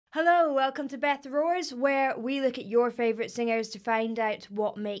Hello, welcome to Beth Roars, where we look at your favourite singers to find out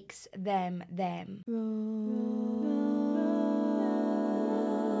what makes them them.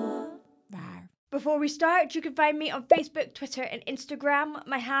 Before we start, you can find me on Facebook, Twitter and Instagram.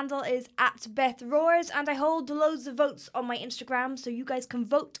 My handle is @BethRoars and I hold loads of votes on my Instagram so you guys can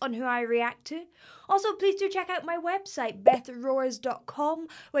vote on who I react to. Also, please do check out my website, bethroars.com,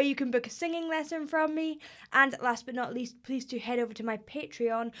 where you can book a singing lesson from me. And last but not least, please do head over to my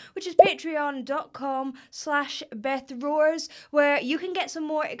Patreon, which is patreon.com/BethRoars, where you can get some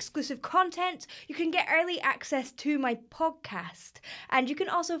more exclusive content, you can get early access to my podcast, and you can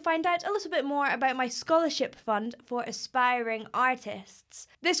also find out a little bit more about my scholarship fund for aspiring artists.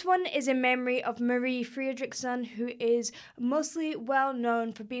 This one is in memory of Marie Fredriksson, who is mostly well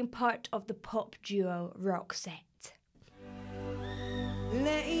known for being part of the pop duo Roxette.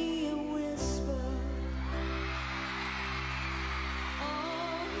 Lay a whisper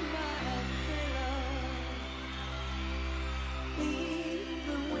on my pillow. Leave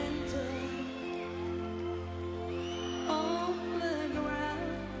the winter on the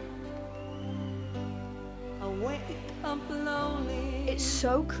ground. I wake up lonely. It's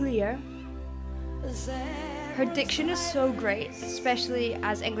so clear. Her diction is so great, especially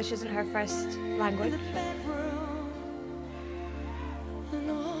as English isn't her first language.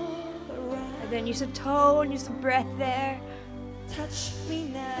 And then use of tone, use of breath there. Touch me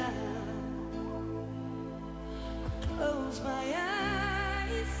now. Close my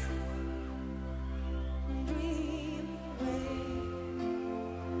eyes. Dream away.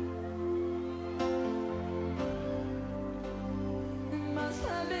 It must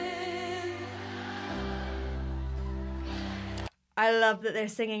have been. I love that they're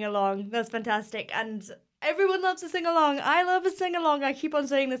singing along. That's fantastic. And everyone loves to sing along. I love a sing along. I keep on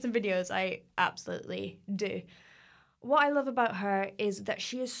saying this in videos. I absolutely do. What I love about her is that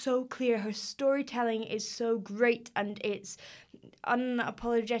she is so clear. Her storytelling is so great and it's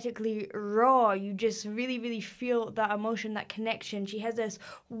unapologetically raw. You just really, really feel that emotion, that connection. She has this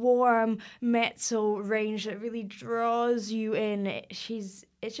warm mezzo range that really draws you in. It's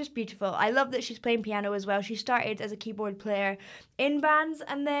just beautiful. I love that she's playing piano as well. She started as a keyboard player in bands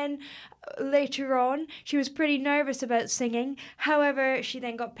and then later on she was pretty nervous about singing. However, she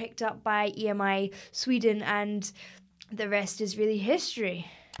then got picked up by EMI Sweden and the rest is really history.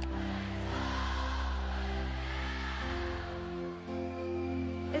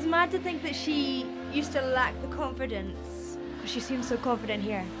 It's mad to think that she used to lack the confidence because she seems so confident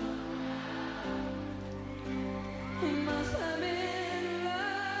here.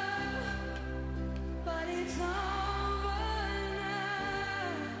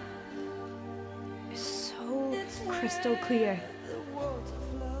 Crystal clear.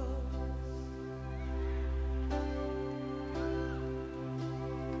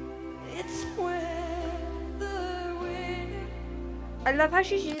 I love how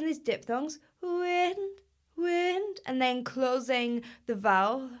she's using these diphthongs, wind, wind, and then closing the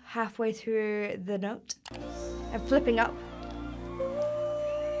vowel halfway through the note and flipping up.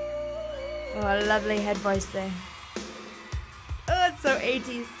 Oh, a lovely head voice there. Oh, it's so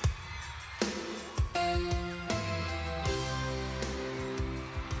 80s.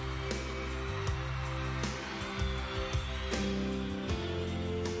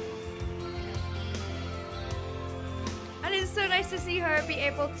 And it's so nice to see her be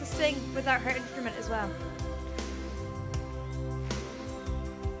able to sing without her instrument as well.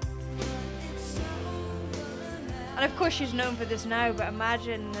 And of course she's known for this now, but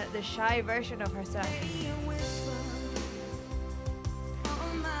imagine the shy version of herself.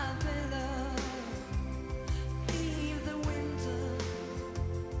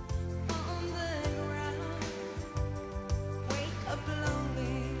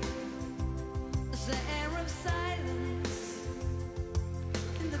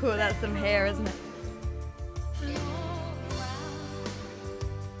 Cool, that's some hair, isn't it?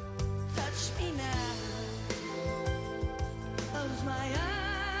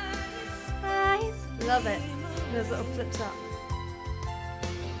 Eyes. Love it. Those little flips up.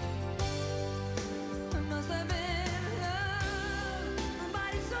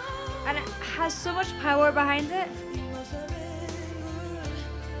 And it has so much power behind it.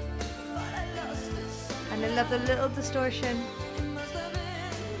 And I love the little distortion.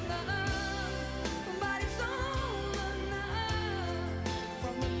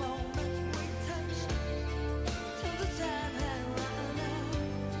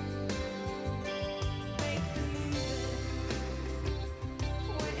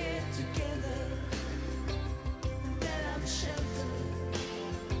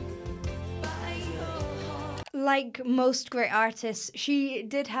 Like most great artists, she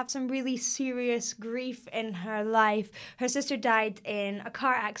did have some really serious grief in her life. Her sister died in a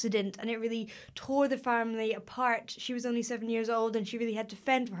car accident and it really tore the family apart. She was only 7 years old and she really had to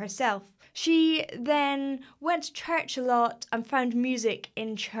fend for herself. She then went to church a lot and found music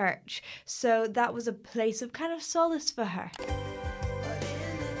in church. So that was a place of kind of solace for her.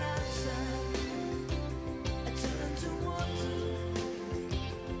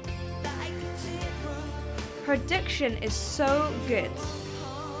 Her diction is so good.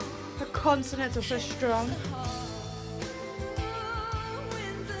 Her consonants are so strong.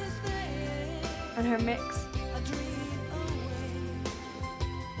 And her mix.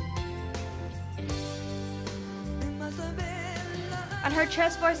 And her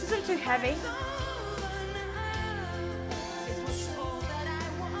chest voice isn't too heavy.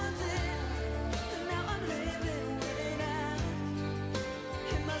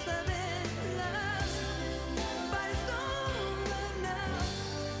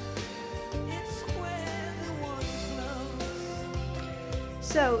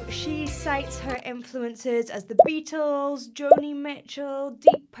 So she cites her influences as the Beatles, Joni Mitchell,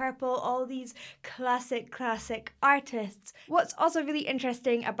 Deep Purple, all these classic artists. What's also really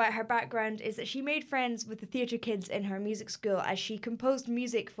interesting about her background is that she made friends with the theatre kids in her music school as she composed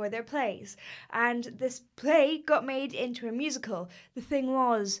music for their plays. And this play got made into a musical. The thing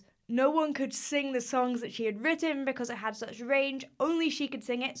was, no one could sing the songs that she had written because it had such range. Only she could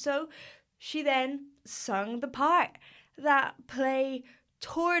sing it, so she then sung the part. That play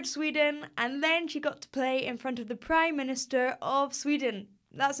toured Sweden, and then she got to play in front of the Prime Minister of Sweden.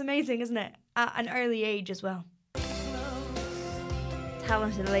 That's amazing, isn't it? At an early age as well.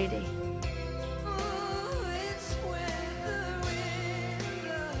 Talented lady.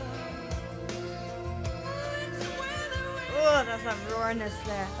 Oh, that's that rawness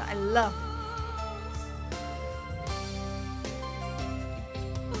there that I love.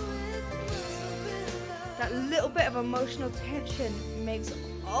 That little bit of emotional tension makes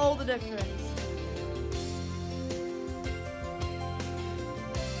all the difference.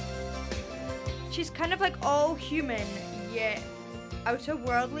 She's kind of like all human, yet outer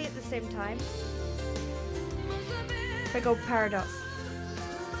worldly at the same time. Big old paradox.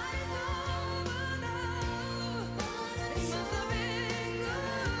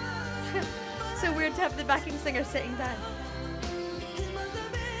 So weird to have the backing singer sitting down.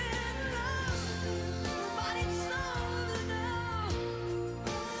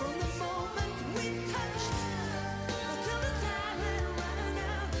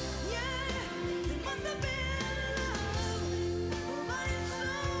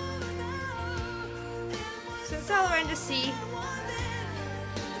 So it's all around the sea.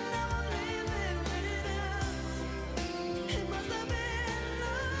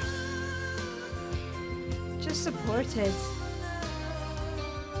 Just supported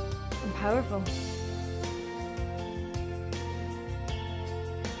and powerful.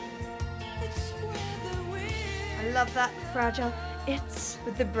 I love that fragile "it's"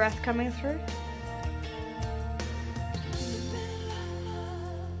 with the breath coming through.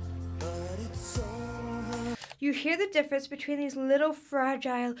 You hear the difference between these little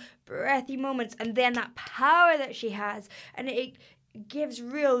fragile, breathy moments and then that power that she has, and it gives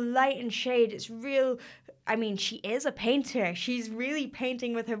real light and shade. It's real. I mean, she is a painter. She's really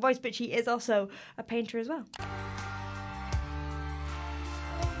painting with her voice, but she is also a painter as well. It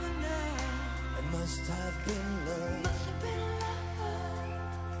must have been love.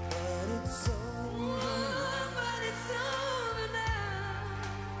 But it's over now. It's over now.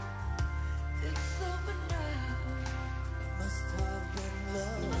 It must have been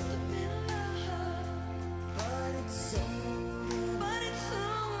love. But it's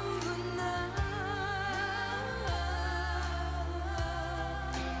over now.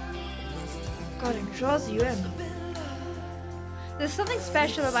 God, it draws you in. There's something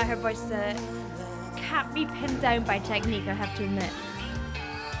special about her voice that can't be pinned down by technique, I have to admit.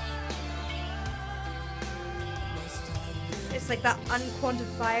 It's like that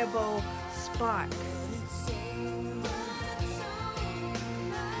unquantifiable spark.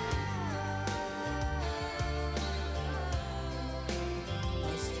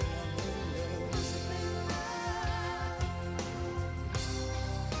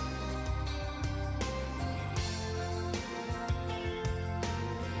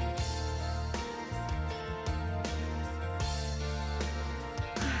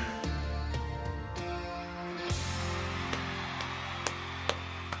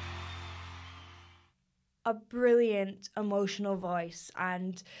 A brilliant emotional voice,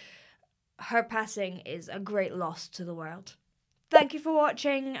 and her passing is a great loss to the world. Thank you for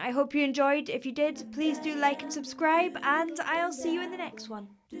watching. I hope you enjoyed. If you did, please do like and subscribe, and I'll see you in the next one.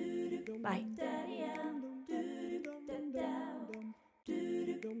 Bye.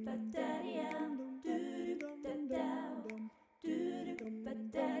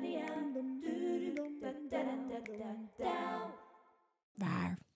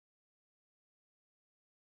 Bye.